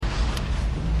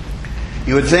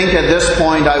You would think at this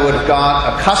point I would have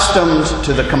got accustomed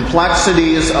to the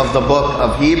complexities of the book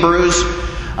of Hebrews,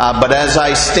 but as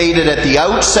I stated at the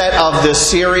outset of this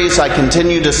series, I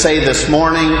continue to say this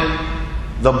morning,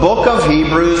 the book of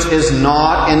Hebrews is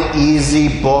not an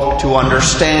easy book to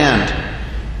understand.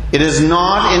 It is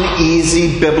not an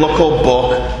easy biblical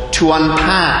book to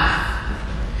unpack.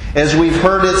 As we've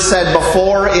heard it said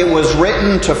before, it was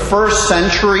written to first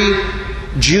century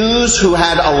Jews who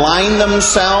had aligned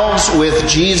themselves with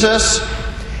Jesus.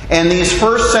 And these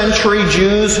first century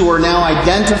Jews who are now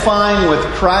identifying with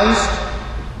Christ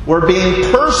were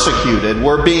being persecuted,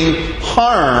 were being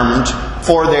harmed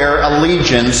for their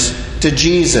allegiance to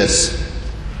Jesus.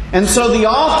 And so the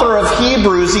author of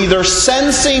Hebrews, either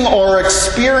sensing or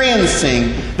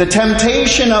experiencing the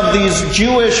temptation of these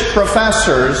Jewish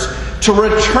professors to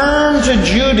return to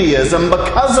Judaism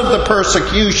because of the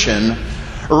persecution,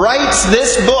 writes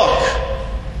this book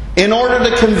in order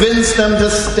to convince them to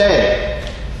stay,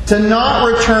 to not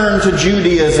return to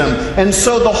Judaism. And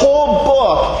so the whole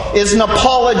book is an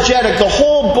apologetic. The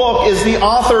whole book is the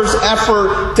author's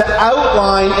effort to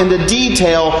outline and to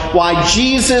detail why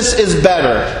Jesus is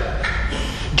better.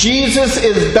 Jesus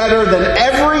is better than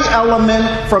every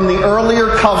element from the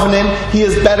earlier covenant. He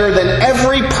is better than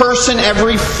every person,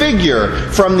 every figure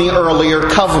from the earlier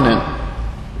covenant.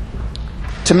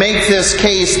 To make this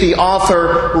case, the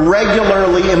author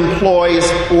regularly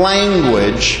employs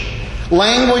language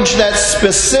that's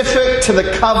specific to the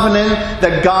covenant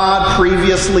that God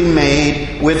previously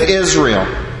made with Israel.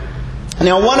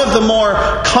 Now, one of the more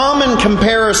common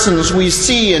comparisons we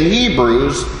see in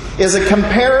Hebrews is a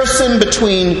comparison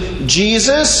between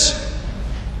Jesus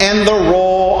and the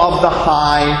role of the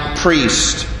high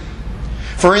priest.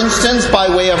 For instance,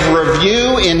 by way of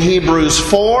review, in Hebrews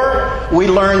 4, we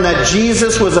learn that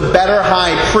Jesus was a better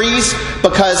high priest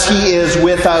because he is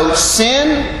without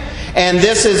sin. And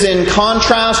this is in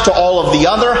contrast to all of the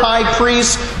other high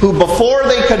priests who, before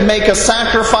they could make a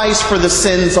sacrifice for the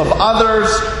sins of others,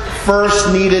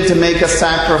 first needed to make a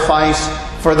sacrifice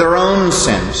for their own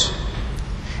sins.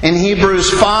 In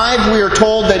Hebrews 5, we are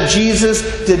told that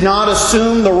Jesus did not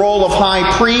assume the role of high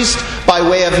priest by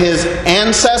way of his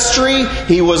ancestry.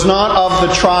 He was not of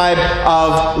the tribe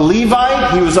of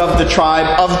Levite. He was of the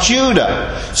tribe of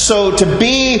Judah. So to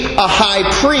be a high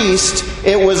priest,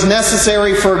 it was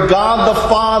necessary for God the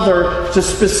Father to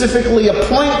specifically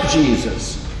appoint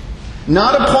Jesus.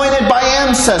 Not appointed by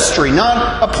ancestry,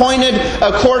 not appointed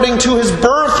according to his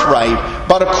birthright,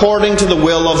 but according to the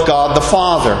will of God the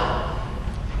Father.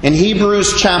 In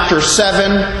Hebrews chapter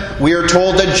 7, we are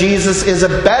told that Jesus is a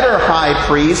better high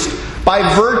priest by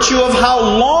virtue of how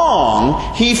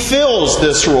long he fills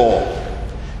this role.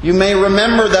 You may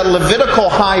remember that Levitical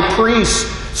high priests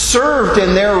served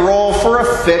in their role for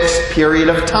a fixed period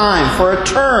of time, for a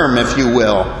term, if you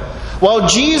will. While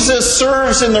Jesus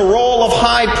serves in the role of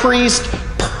high priest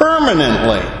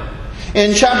permanently.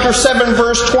 In chapter 7,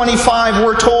 verse 25,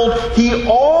 we're told he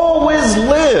always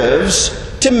lives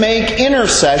to make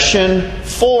intercession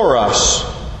for us.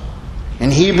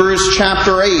 In Hebrews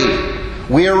chapter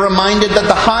 8, we are reminded that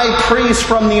the high priest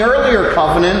from the earlier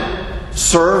covenant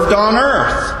served on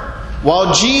earth,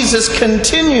 while Jesus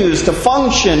continues to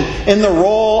function in the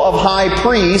role of high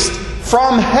priest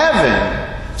from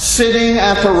heaven, sitting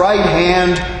at the right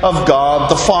hand of God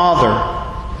the Father.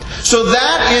 So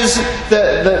that is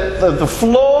the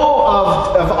flow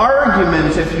of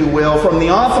argument, if you will, from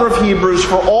the author of Hebrews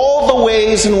for all the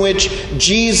ways in which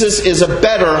Jesus is a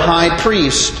better high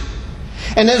priest.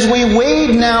 And as we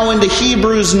wade now into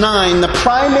Hebrews 9, the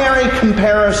primary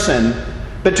comparison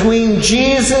between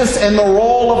Jesus and the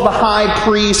role of the high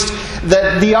priest,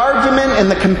 that the argument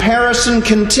and the comparison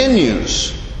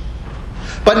continues.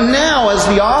 But now, as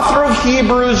the author of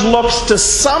Hebrews looks to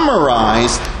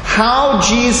summarize how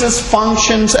Jesus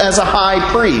functions as a high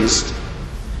priest,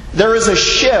 there is a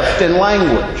shift in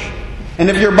language. And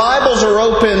if your Bibles are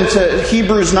open to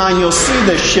Hebrews 9, you'll see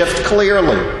this shift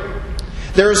clearly.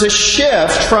 There is a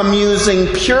shift from using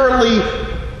purely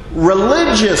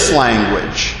religious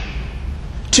language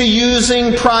to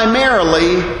using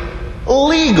primarily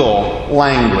legal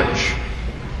language.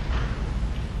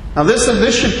 Now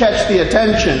this should catch the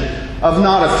attention of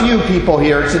not a few people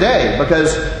here today,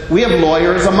 because we have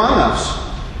lawyers among us.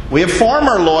 We have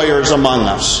former lawyers among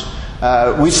us.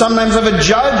 We sometimes have a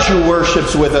judge who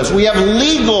worships with us. We have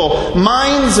legal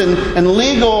minds and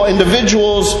legal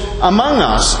individuals among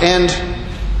us. And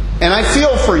I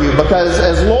feel for you, because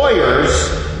as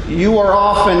lawyers, you are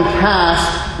often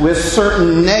cast with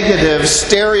certain negative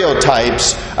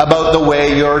stereotypes about the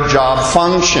way your job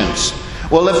functions.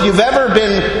 Well, if you've ever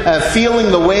been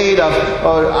feeling the weight of,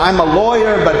 I'm a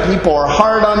lawyer, but people are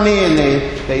hard on me and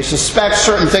they suspect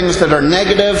certain things that are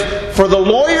negative, for the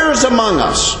lawyers among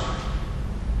us,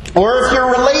 or if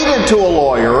you're related to a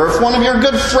lawyer, or if one of your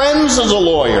good friends is a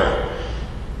lawyer,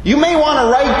 you may want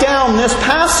to write down this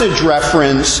passage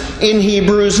reference in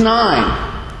Hebrews 9.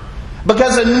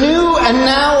 Because a new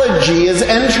analogy is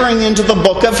entering into the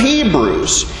book of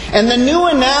Hebrews. And the new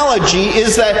analogy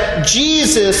is that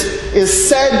Jesus is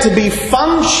said to be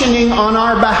functioning on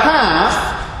our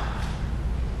behalf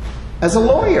as a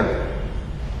lawyer.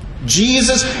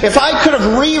 Jesus, if I could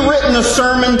have rewritten the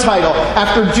sermon title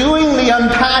after doing the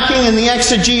unpacking and the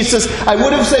exegesis, I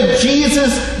would have said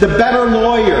Jesus, the better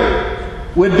lawyer,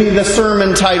 would be the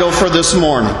sermon title for this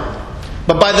morning.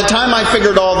 But by the time I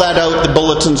figured all that out, the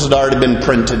bulletins had already been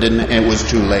printed and it was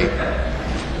too late.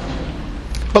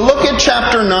 But look at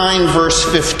chapter 9, verse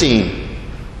 15.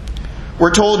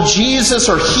 We're told Jesus,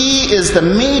 or He, is the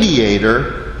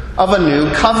mediator of a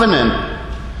new covenant,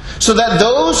 so that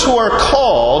those who are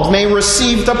called may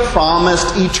receive the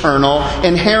promised eternal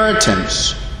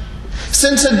inheritance.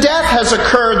 Since a death has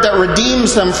occurred that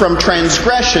redeems them from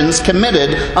transgressions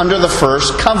committed under the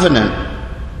first covenant.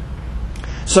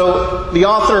 So the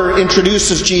author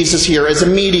introduces Jesus here as a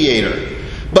mediator.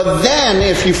 But then,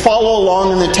 if you follow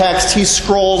along in the text, he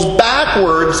scrolls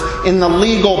backwards in the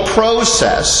legal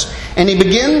process, and he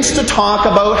begins to talk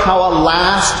about how a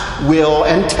last will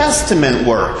and testament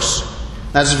works.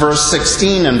 That's verse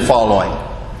 16 and following.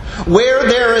 Where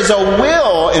there is a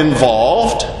will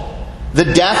involved, the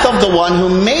death of the one who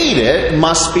made it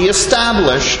must be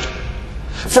established.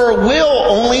 For a will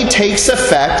only takes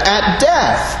effect at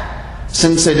death,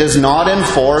 since it is not in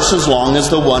force as long as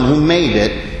the one who made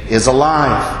it is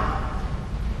alive.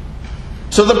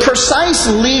 So the precise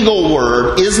legal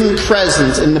word isn't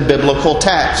present in the biblical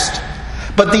text.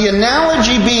 But the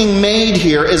analogy being made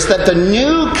here is that the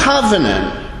new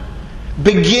covenant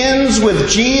begins with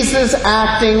Jesus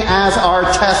acting as our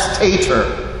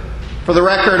testator. For the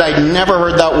record, I'd never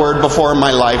heard that word before in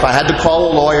my life. I had to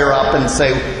call a lawyer up and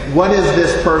say, what is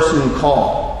this person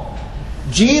called?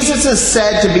 Jesus is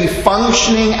said to be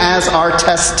functioning as our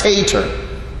testator.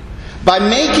 By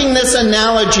making this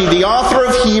analogy, the author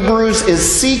of Hebrews is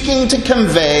seeking to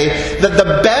convey that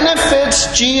the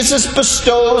benefits Jesus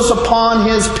bestows upon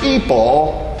His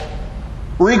people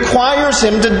requires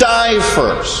Him to die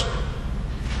first.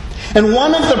 And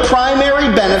one of the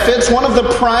primary benefits, one of the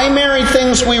primary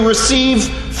things we receive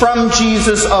from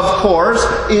Jesus, of course,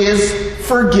 is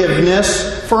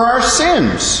forgiveness for our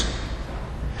sins.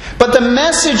 But the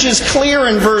message is clear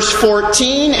in verse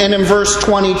 14 and in verse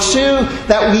 22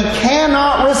 that we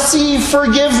cannot receive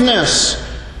forgiveness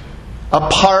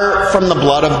apart from the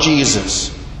blood of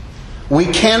Jesus. We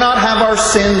cannot have our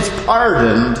sins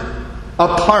pardoned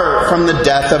apart from the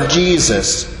death of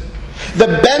Jesus.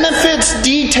 The benefits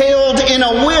detailed in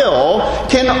a will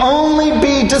can only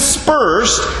be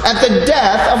dispersed at the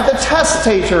death of the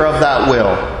testator of that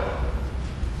will.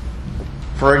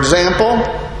 For example,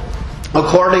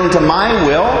 according to my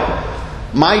will,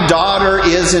 my daughter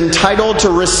is entitled to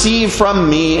receive from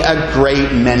me a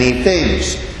great many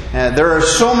things. There are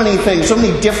so many things, so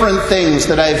many different things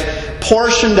that I've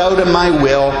portioned out in my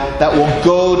will that will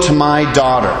go to my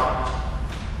daughter.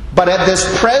 But at this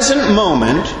present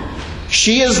moment,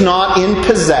 she is not in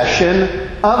possession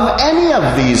of any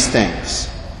of these things.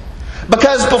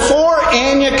 Because before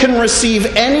Anya can receive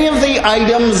any of the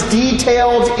items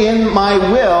detailed in my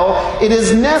will, it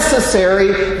is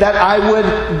necessary that I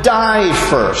would die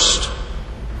first.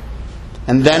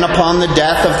 And then upon the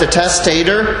death of the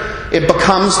testator, it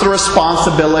becomes the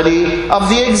responsibility of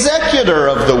the executor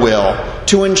of the will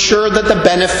to ensure that the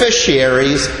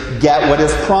beneficiaries get what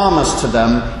is promised to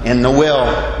them in the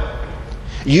will.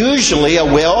 Usually a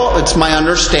will, it's my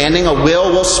understanding, a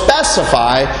will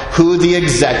specify who the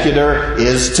executor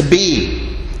is to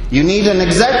be. You need an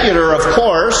executor, of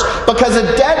course, because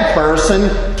a dead person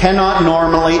cannot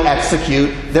normally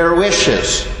execute their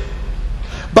wishes.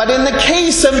 But in the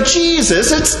case of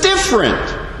Jesus, it's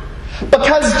different.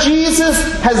 Because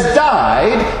Jesus has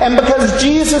died, and because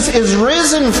Jesus is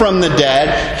risen from the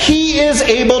dead, He is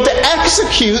able to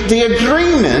execute the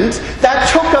agreement that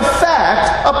took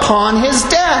effect upon His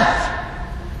death.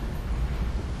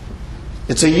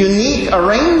 It's a unique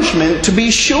arrangement, to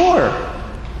be sure.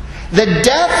 The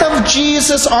death of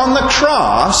Jesus on the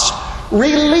cross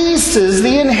releases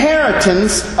the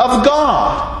inheritance of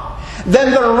God.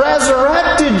 Then the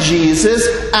resurrected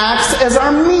Jesus acts as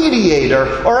our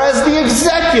mediator, or as the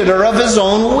executor of His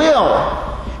own will.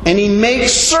 And He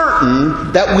makes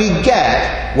certain that we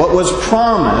get what was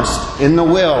promised in the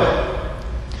will.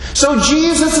 So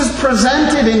Jesus is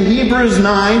presented in Hebrews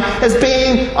 9 as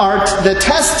being the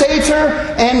testator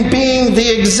and being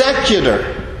the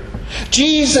executor.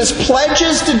 Jesus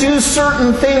pledges to do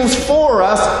certain things for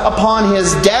us upon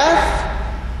his death,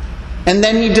 and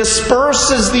then he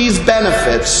disperses these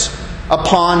benefits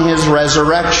upon his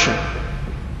resurrection.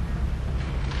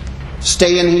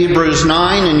 Stay in Hebrews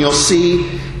 9 and you'll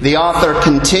see the author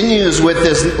continues with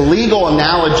this legal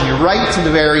analogy right to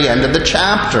the very end of the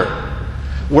chapter,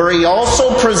 where he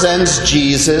also presents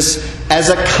Jesus as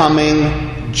a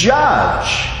coming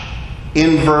judge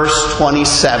in verse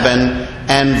 27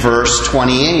 and verse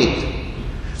 28.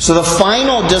 So the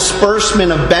final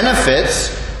disbursement of benefits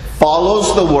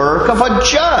follows the work of a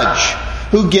judge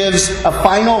who gives a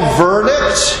final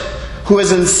verdict, who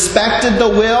has inspected the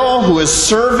will, who has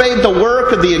surveyed the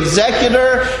work of the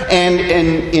executor, and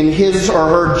in his or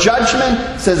her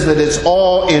judgment says that it's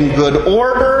all in good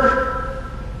order,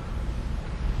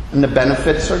 and the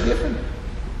benefits are given.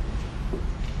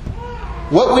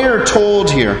 What we are told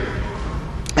here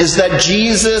is that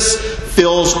Jesus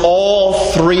fills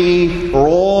all three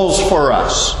roles for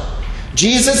us.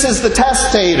 Jesus is the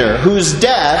testator whose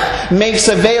death makes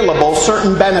available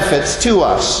certain benefits to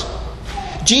us.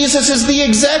 Jesus is the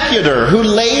executor who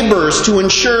labors to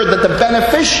ensure that the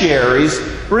beneficiaries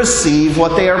receive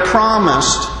what they are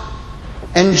promised.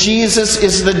 And Jesus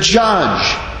is the judge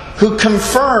who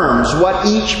confirms what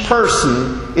each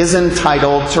person is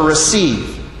entitled to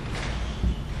receive.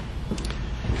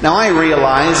 Now I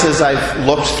realize, as I've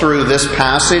looked through this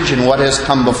passage and what has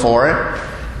come before it,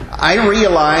 I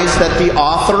realize that the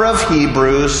author of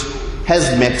Hebrews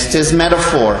has mixed his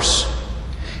metaphors.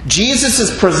 Jesus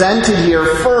is presented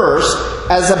here first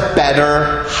as a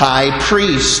better high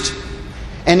priest.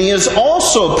 And he is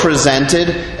also presented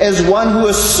as one who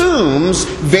assumes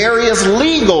various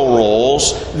legal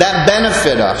roles that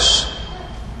benefit us.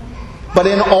 But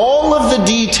in all of the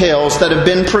details that have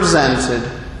been presented,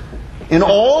 in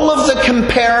all of the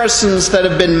comparisons that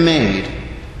have been made,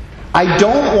 I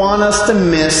don't want us to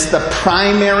miss the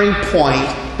primary point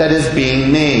that is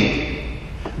being made.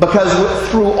 Because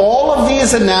through all of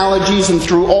these analogies and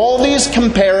through all these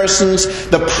comparisons,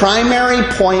 the primary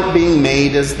point being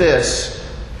made is this: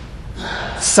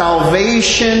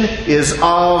 salvation is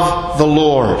of the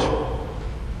Lord.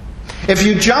 If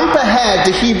you jump ahead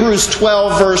to Hebrews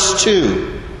 12 verse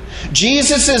 2,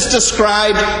 Jesus is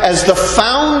described as the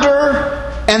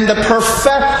founder and the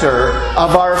perfecter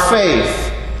of our faith.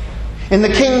 In the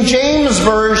King James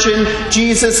Version,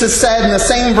 Jesus is said in the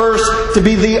same verse to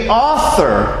be the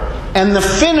author and the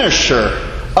finisher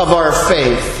of our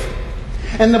faith.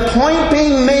 And the point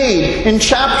being made in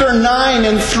chapter 9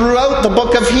 and throughout the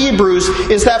book of Hebrews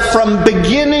is that from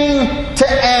beginning to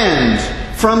end,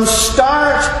 from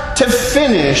start to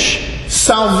finish,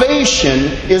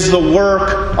 salvation is the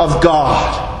work of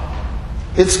God.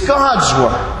 It's God's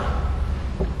work.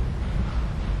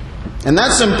 And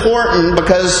that's important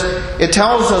because it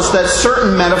tells us that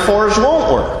certain metaphors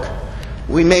won't work.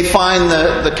 We may find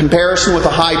the comparison with a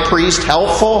high priest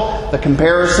helpful, the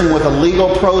comparison with a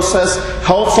legal process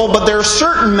helpful, but there are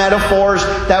certain metaphors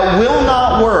that will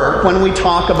not work when we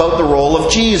talk about the role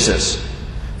of Jesus.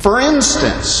 For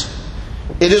instance,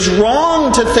 it is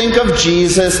wrong to think of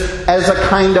Jesus as a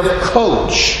kind of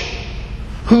coach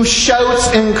who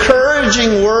shouts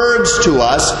encouraging words to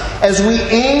us as we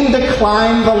aim to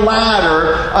climb the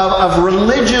ladder of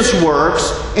religious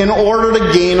works in order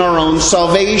to gain our own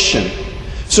salvation.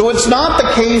 So it's not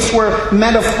the case where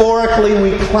metaphorically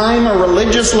we climb a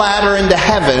religious ladder into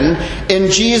heaven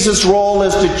and Jesus' role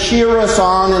is to cheer us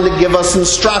on and to give us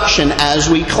instruction as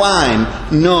we climb.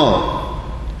 No.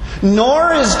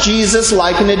 Nor is Jesus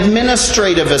like an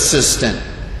administrative assistant.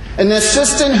 An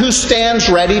assistant who stands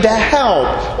ready to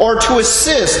help or to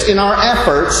assist in our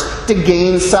efforts to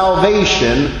gain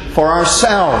salvation for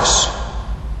ourselves.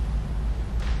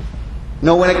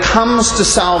 No, when it comes to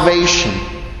salvation,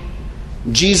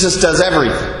 Jesus does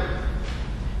everything.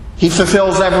 He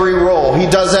fulfills every role. He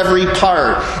does every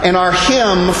part. And our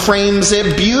hymn frames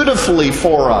it beautifully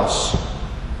for us.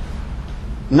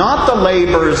 Not the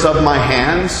labors of my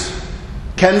hands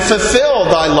can fulfill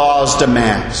thy law's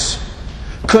demands.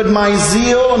 Could my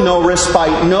zeal no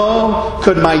respite know?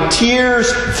 Could my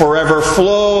tears forever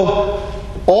flow?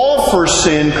 All for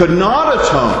sin could not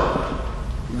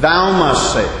atone. Thou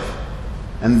must save,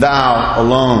 and thou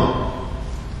alone.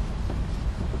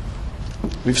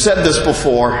 We've said this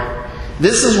before.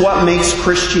 This is what makes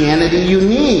Christianity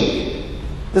unique.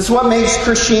 This is what makes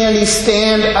Christianity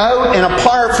stand out and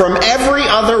apart from every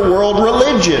other world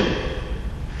religion.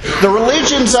 The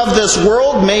religions of this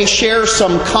world may share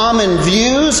some common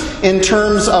views in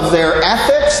terms of their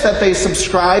ethics that they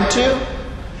subscribe to.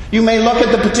 You may look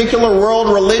at the particular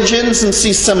world religions and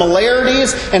see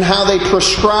similarities in how they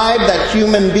prescribe that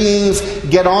human beings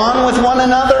get on with one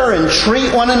another and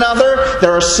treat one another.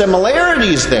 There are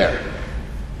similarities there.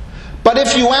 But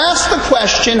if you ask the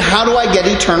question, how do I get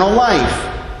eternal life?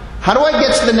 How do I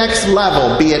get to the next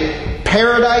level? Be it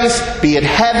paradise, be it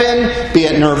heaven, be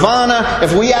it nirvana.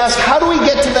 If we ask, how do we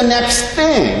get to the next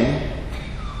thing?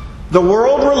 The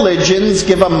world religions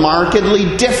give a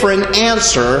markedly different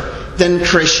answer than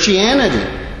Christianity.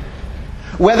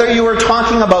 Whether you are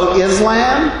talking about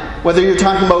Islam, whether you're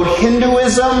talking about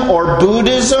Hinduism or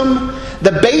Buddhism,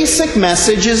 the basic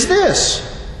message is this.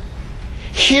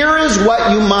 Here is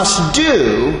what you must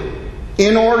do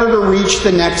in order to reach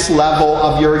the next level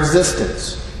of your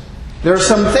existence. There are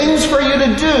some things for you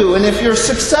to do, and if you're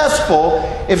successful,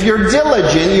 if you're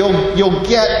diligent, you'll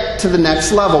get to the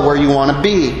next level where you want to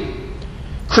be.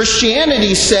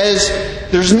 Christianity says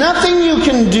there's nothing you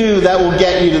can do that will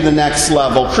get you to the next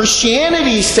level.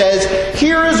 Christianity says,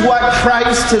 here is what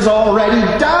Christ has already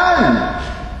done.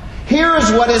 Here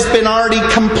is what has been already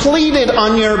completed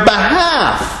on your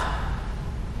behalf.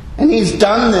 And He's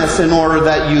done this in order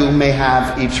that you may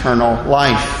have eternal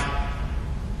life.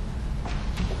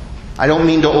 I don't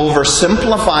mean to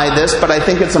oversimplify this, but I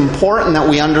think it's important that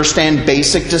we understand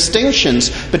basic distinctions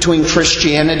between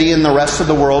Christianity and the rest of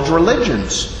the world's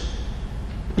religions.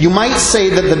 You might say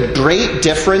that the great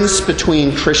difference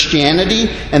between Christianity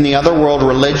and the other world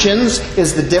religions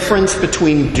is the difference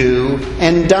between do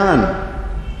and done.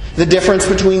 The difference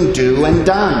between do and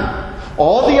done.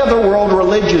 All the other world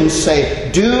religions say,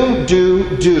 do,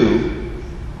 do, do.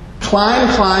 Climb,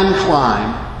 climb,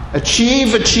 climb.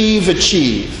 Achieve, achieve,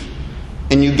 achieve.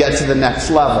 And you get to the next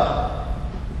level.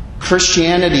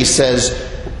 Christianity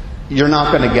says, you're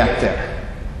not going to get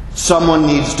there. Someone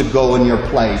needs to go in your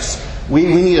place. We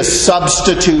need a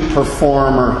substitute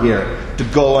performer here to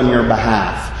go on your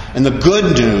behalf. And the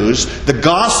good news, the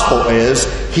gospel is,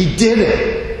 He did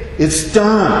it. It's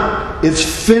done. It's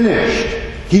finished.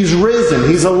 He's risen.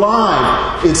 He's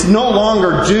alive. It's no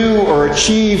longer do or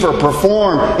achieve or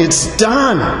perform. It's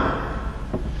done.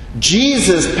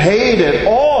 Jesus paid it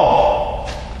all.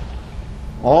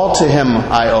 All to Him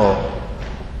I owe.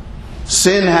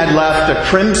 Sin had left a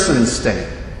crimson stain.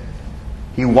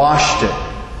 He washed it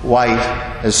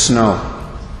white as snow.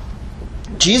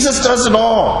 Jesus does it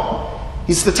all.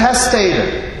 He's the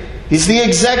testator. He's the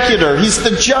executor. He's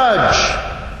the judge.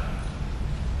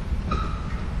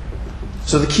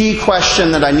 So the key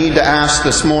question that I need to ask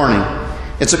this morning,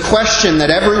 it's a question that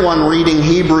everyone reading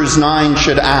Hebrews 9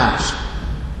 should ask.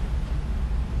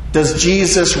 Does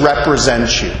Jesus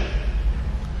represent you?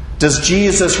 Does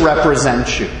Jesus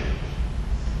represent you?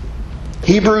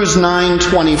 Hebrews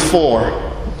 9:24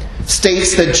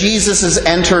 states that Jesus has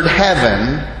entered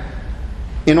heaven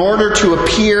in order to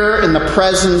appear in the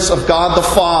presence of God the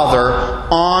Father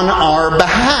on our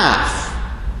behalf.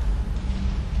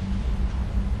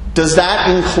 Does that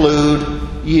include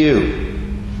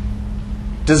you?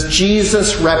 Does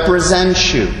Jesus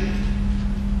represent you?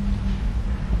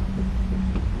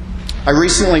 I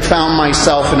recently found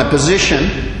myself in a position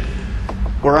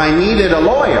where I needed a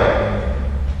lawyer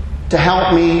to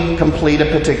help me complete a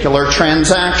particular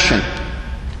transaction.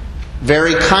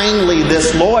 Very kindly,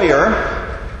 this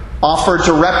lawyer offered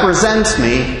to represent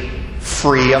me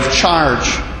free of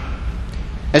charge.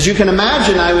 As you can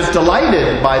imagine, I was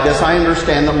delighted by this. I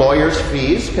understand that lawyers'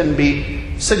 fees can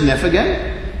be significant.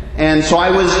 And so I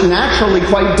was naturally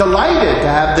quite delighted to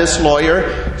have this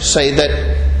lawyer say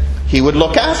that he would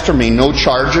look after me, no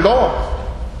charge at all.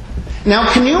 Now,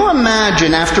 can you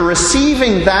imagine, after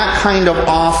receiving that kind of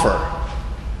offer,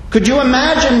 could you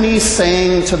imagine me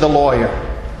saying to the lawyer,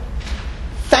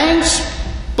 thanks,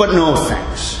 but no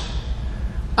thanks.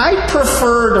 I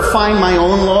prefer to find my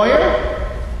own lawyer,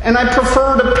 and I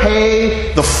prefer to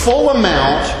pay the full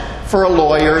amount for a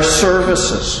lawyer's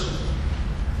services.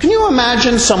 Can you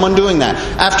imagine someone doing that?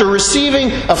 After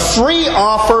receiving a free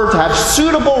offer to have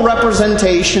suitable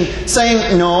representation,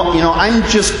 saying, no,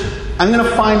 I'm going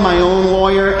to find my own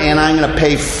lawyer and I'm going to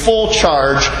pay full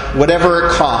charge, whatever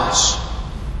it costs.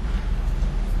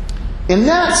 In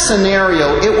that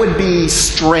scenario, it would be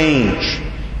strange,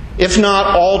 if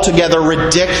not altogether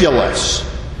ridiculous,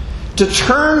 to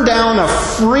turn down a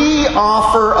free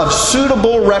offer of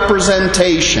suitable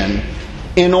representation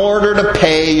in order to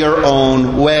pay your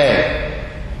own way.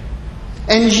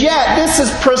 And yet, this is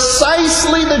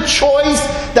precisely the choice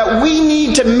that we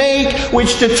need to make,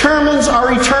 which determines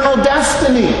our eternal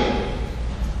destiny.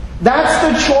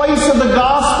 That's the choice of the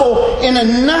gospel in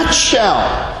a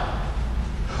nutshell.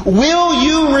 Will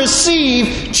you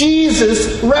receive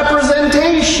Jesus'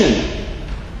 representation?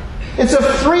 It's a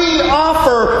free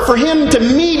offer for Him to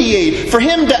mediate, for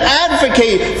Him to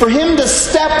advocate, for Him to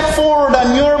step forward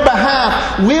on your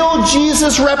behalf. Will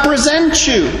Jesus represent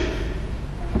you?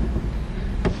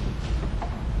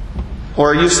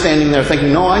 Or are you standing there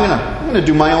thinking, no, I'm going to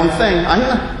do my own thing. I'm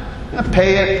going to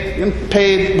pay it. I'm going to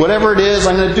pay whatever it is.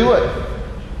 I'm going to do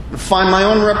it. Find my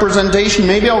own representation.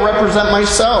 Maybe I'll represent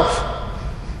myself.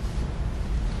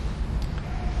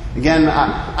 Again,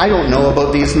 I don't know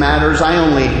about these matters. I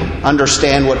only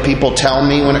understand what people tell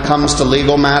me when it comes to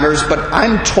legal matters. But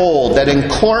I'm told that in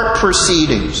court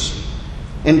proceedings,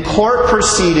 I'm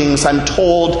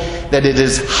told that it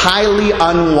is highly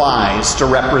unwise to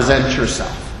represent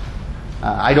yourself.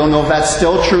 I don't know if that's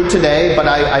still true today, but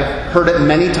I've heard it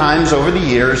many times over the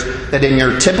years that in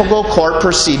your typical court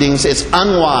proceedings, it's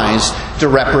unwise to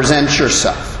represent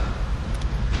yourself.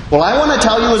 Well, I want to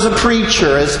tell you as a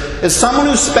preacher, as someone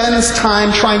who spends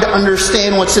time trying to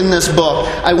understand what's in this book,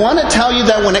 I want to tell you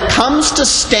that when it comes to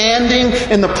standing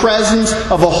in the presence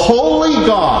of a holy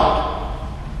God,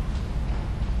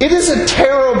 it is a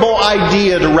terrible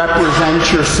idea to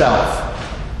represent yourself.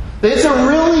 It's a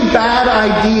really bad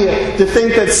idea to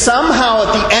think that somehow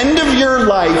at the end of your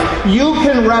life you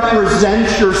can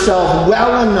represent yourself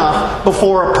well enough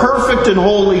before a perfect and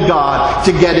holy God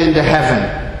to get into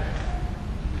heaven.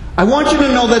 I want you to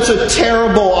know that's a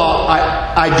terrible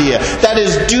idea. That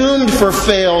is doomed for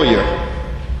failure.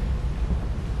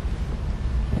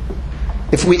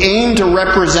 If we aim to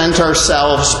represent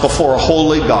ourselves before a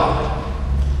holy God,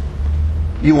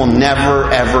 you will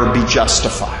never, ever be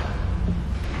justified.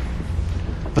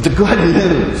 But the good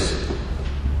news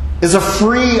is a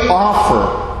free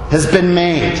offer has been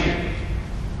made.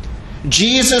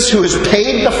 Jesus, who has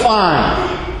paid the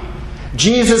fine,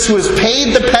 Jesus, who has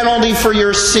paid the penalty for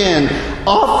your sin,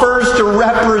 offers to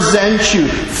represent you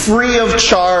free of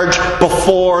charge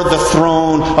before the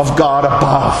throne of God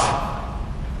above.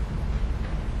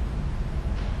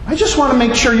 I just want to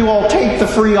make sure you all take the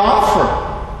free offer.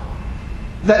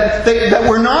 That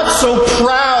we're not so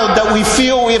proud that we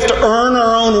feel we have to earn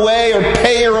our own way or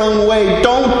pay our own way.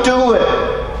 Don't do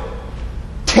it.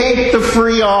 Take the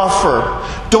free offer.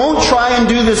 Don't try and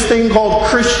do this thing called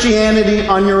Christianity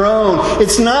on your own.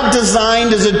 It's not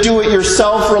designed as a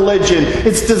do-it-yourself religion.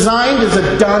 It's designed as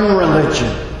a done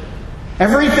religion.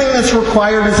 Everything that's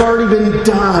required has already been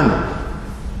done.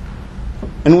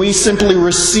 And we simply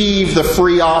receive the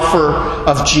free offer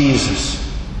of Jesus.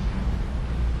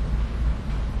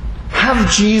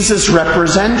 Have Jesus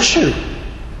represent you.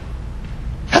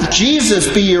 Have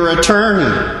Jesus be your attorney,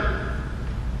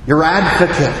 your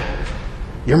advocate,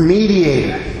 your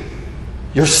mediator,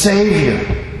 your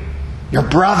Savior, your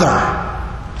brother,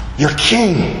 your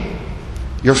King,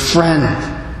 your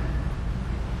friend.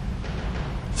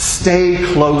 Stay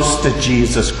close to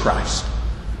Jesus Christ.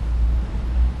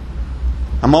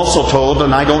 I'm also told,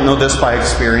 and I don't know this by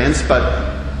experience,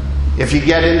 but if you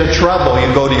get into trouble,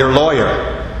 you go to your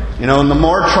lawyer. And the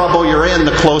more trouble you're in,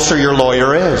 the closer your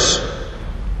lawyer is.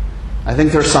 I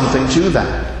think there's something to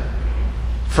that.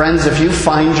 Friends, if you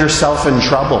find yourself in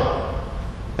trouble,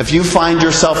 if you find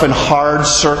yourself in hard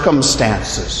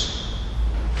circumstances,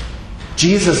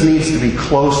 Jesus needs to be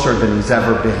closer than He's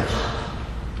ever been.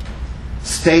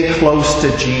 Stay close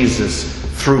to Jesus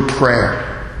through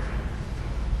prayer.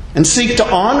 And seek to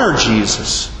honor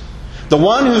Jesus. The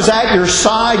one who's at your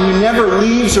side, who never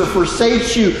leaves or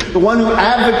forsakes you. The one who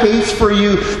advocates for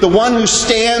you. The one who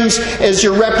stands as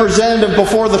your representative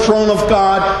before the throne of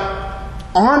God.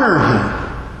 Honor Him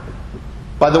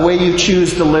by the way you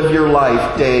choose to live your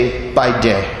life day by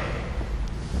day.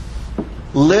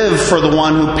 Live for the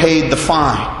one who paid the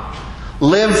fine.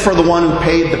 Live for the one who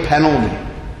paid the penalty.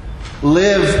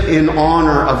 Live in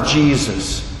honor of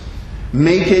Jesus.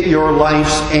 Make it your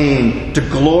life's aim to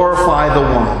glorify the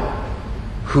one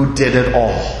who did it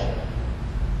all.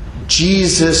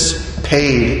 Jesus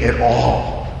paid it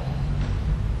all.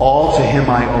 All to Him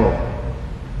I owe.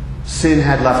 Sin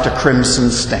had left a crimson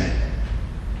stain.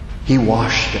 He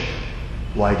washed it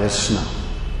white as snow.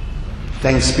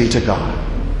 Thanks be to God.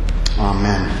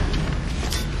 Amen.